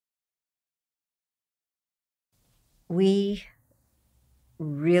we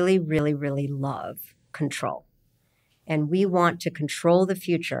really, really, really love control. And we want to control the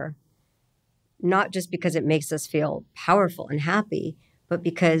future, not just because it makes us feel powerful and happy, but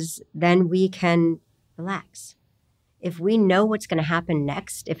because then we can relax. If we know what's going to happen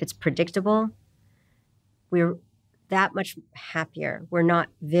next, if it's predictable, we're that much happier. We're not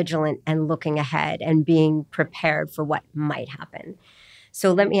vigilant and looking ahead and being prepared for what might happen.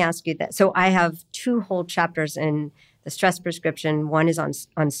 So let me ask you that. So I have 2 whole chapters in the stress prescription. One is on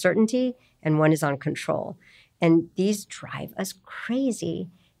uncertainty and one is on control. And these drive us crazy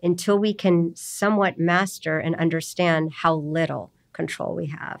until we can somewhat master and understand how little control we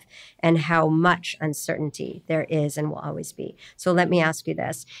have and how much uncertainty there is and will always be. So let me ask you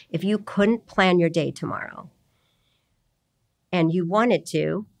this. If you couldn't plan your day tomorrow and you wanted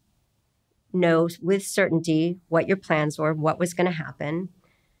to know with certainty what your plans were, what was going to happen,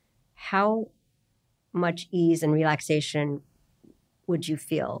 how much ease and relaxation would you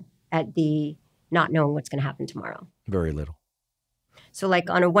feel at the not knowing what's going to happen tomorrow? Very little. So like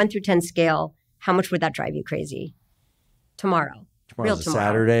on a 1 through 10 scale, how much would that drive you crazy? Tomorrow. Tomorrow's a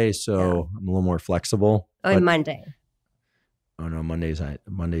Saturday, so yeah. I'm a little more flexible. Oh, and Monday. Oh no, Mondays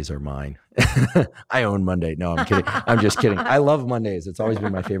are mine. I own Monday. No, I'm kidding. I'm just kidding. I love Mondays. It's always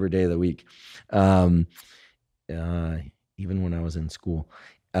been my favorite day of the week. Even when I was in school.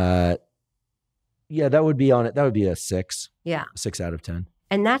 Yeah, that would be on it. That would be a 6. Yeah. 6 out of 10.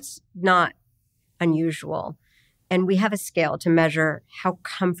 And that's not unusual. And we have a scale to measure how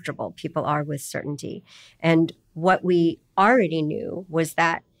comfortable people are with certainty. And what we already knew was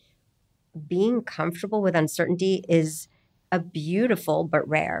that being comfortable with uncertainty is a beautiful but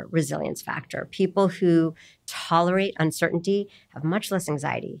rare resilience factor. People who tolerate uncertainty have much less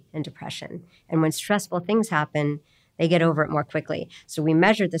anxiety and depression. And when stressful things happen, they get over it more quickly. So we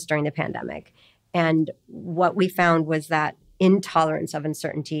measured this during the pandemic. And what we found was that intolerance of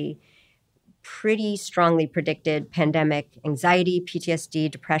uncertainty pretty strongly predicted pandemic anxiety, PTSD,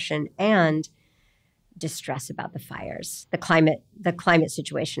 depression, and distress about the fires, the climate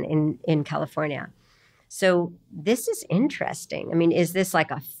situation in California. So this is interesting. I mean, is this like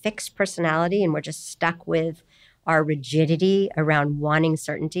a fixed personality and we're just stuck with our rigidity around wanting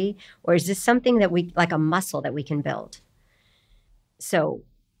certainty? Or is this something that we, like a muscle that we can build? So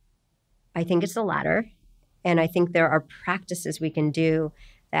I think it's the latter. And I think there are practices we can do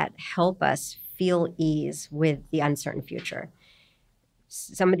that help us feel ease with the uncertain future.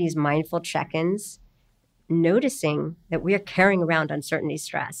 Some of these mindful check-ins, noticing that we are carrying around uncertainty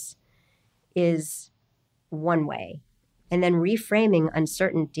stress is one way. And then reframing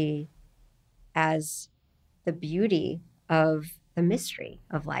uncertainty as the beauty of the mystery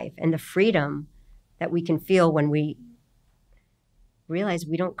of life and the freedom that we can feel when we realize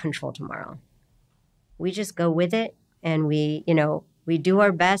we don't control tomorrow. We just go with it and we do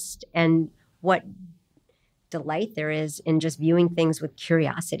our best, and what delight there is in just viewing things with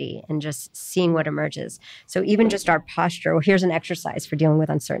curiosity and just seeing what emerges. So even just our posture, well, here's an exercise for dealing with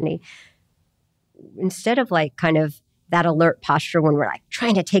uncertainty. Instead of like kind of that alert posture when we're like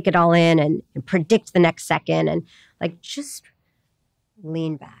trying to take it all in and predict the next second, and like just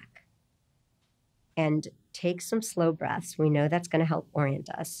lean back and take some slow breaths. We know that's going to help orient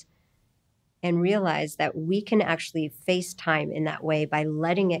us. And realize that we can actually face time in that way by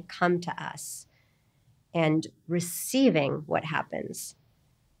letting it come to us and receiving what happens.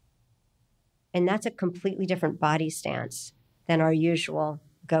 And that's a completely different body stance than our usual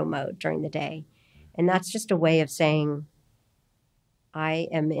go mode during the day. And that's just a way of saying, I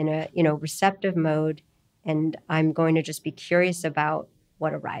am in a, receptive mode, and I'm going to just be curious about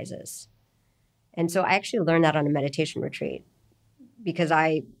what arises. And so I actually learned that on a meditation retreat because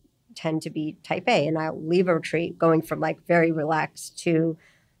I tend to be type A, and I'll leave a retreat going from like very relaxed to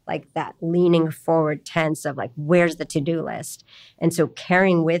like that leaning forward tense of like, where's the to-do list? And so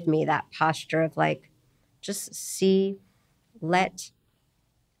carrying with me that posture of like, just let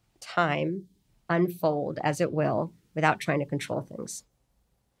time unfold as it will without trying to control things.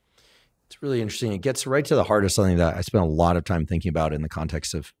 It's really interesting. It gets right to the heart of something that I spent a lot of time thinking about in the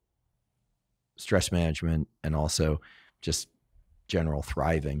context of stress management and also just general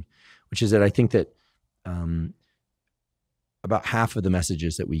thriving, which is that I think that about half of the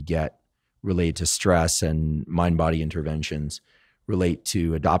messages that we get related to stress and mind-body interventions relate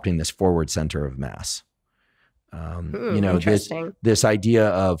to adopting this forward center of mass. This idea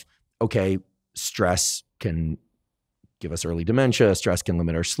of, okay, stress can give us early dementia, stress can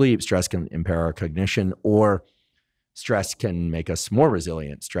limit our sleep, stress can impair our cognition, or stress can make us more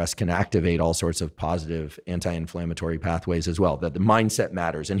resilient. Stress can activate all sorts of positive anti-inflammatory pathways as well, that the mindset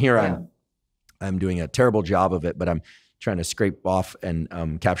matters. And here I'm doing a terrible job of it, but I'm trying to scrape off and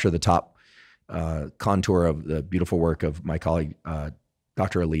capture the top contour of the beautiful work of my colleague,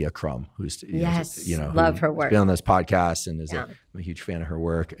 Dr. Elissa Crum, who's love her work. Been on this podcast and I'm a huge fan of her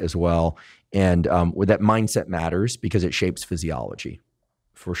work as well. And with that, mindset matters because it shapes physiology,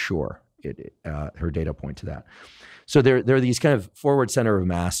 for sure. Her data point to that. So there are these kind of forward center of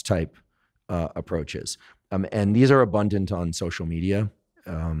mass type approaches, and these are abundant on social media.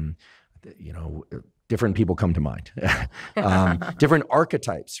 Different people come to mind. Different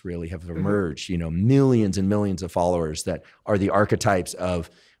archetypes really have emerged, millions and millions of followers that are the archetypes of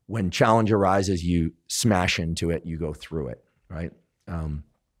when challenge arises, you smash into it, you go through it, right?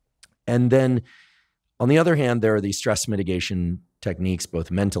 And then on the other hand, there are these stress mitigation techniques,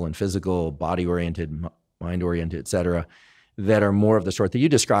 both mental and physical, body-oriented, mind-oriented, et cetera, that are more of the sort that you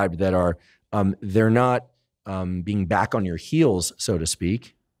described that are, they're not being back on your heels, so to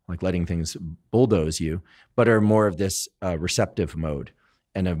speak, like letting things bulldoze you, but are more of this receptive mode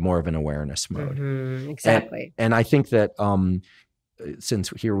and of more of an awareness mode. Exactly. And I think that since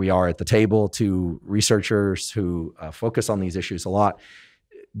here we are at the table, to researchers who focus on these issues a lot,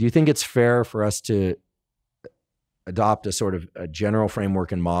 do you think it's fair for us to adopt a sort of a general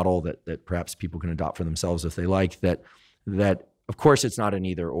framework and model that perhaps people can adopt for themselves if they like, that of course it's not an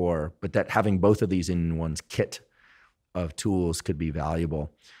either or, but that having both of these in one's kit of tools could be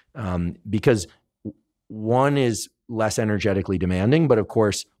valuable? Because one is less energetically demanding, but of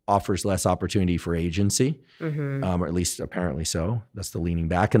course offers less opportunity for agency, or at least apparently so. That's the leaning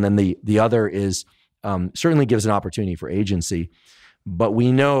back. And then the other is certainly gives an opportunity for agency, but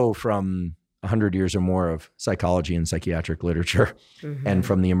we know from 100 years or more of psychology and psychiatric literature and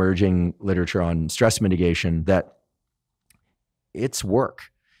from the emerging literature on stress mitigation that it's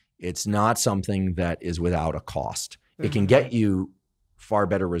work. It's not something that is without a cost. It can get you far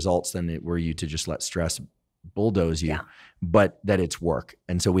better results than were you to just let stress bulldoze you, but that it's work.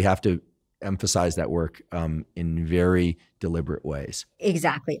 And so we have to emphasize that work in very deliberate ways.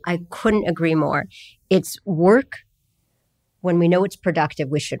 Exactly. I couldn't agree more. It's work. When we know it's productive,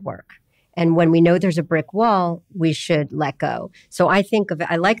 we should work. And when we know there's a brick wall, we should let go. So I think of it,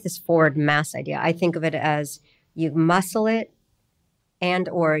 I like this forward mass idea. I think of it as you muscle it and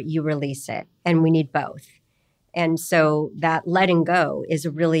or you release it. And we need both. And so that letting go is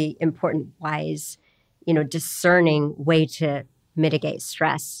a really important, wise, discerning way to mitigate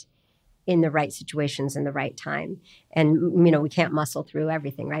stress in the right situations in the right time. And, we can't muscle through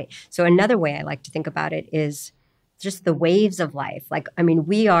everything, right? So another way I like to think about it is just the waves of life.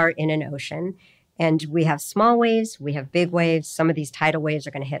 We are in an ocean and we have small waves, we have big waves. Some of these tidal waves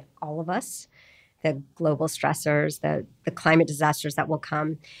are going to hit all of us, the global stressors, the climate disasters that will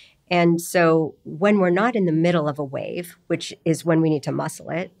come. And so when we're not in the middle of a wave, which is when we need to muscle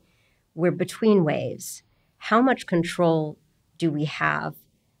it, we're between waves. How much control do we have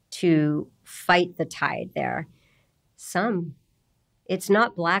to fight the tide there? Some. It's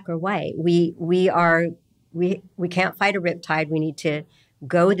not black or white. We can't fight a riptide. We need to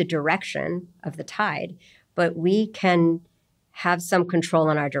go the direction of the tide, but we can have some control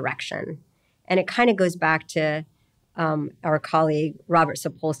in our direction. And it kind of goes back to our colleague Robert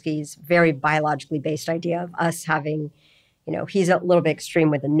Sapolsky's very biologically based idea of us having, he's a little bit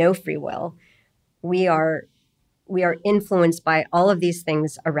extreme with the no free will. We are influenced by all of these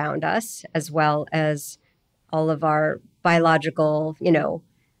things around us, as well as all of our biological,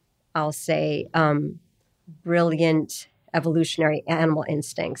 I'll say, brilliant evolutionary animal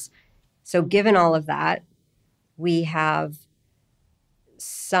instincts. So given all of that, we have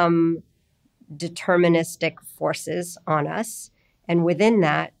some deterministic forces on us. And within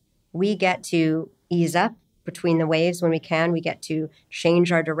that, we get to ease up between the waves when we can. We get to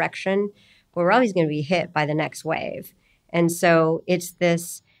change our direction, but we're always going to be hit by the next wave. And so it's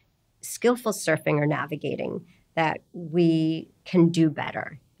this skillful surfing or navigating that we can do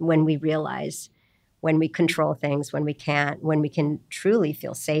better when we realize, when we control things, when we can't, when we can truly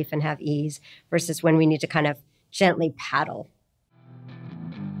feel safe and have ease, versus when we need to kind of gently paddle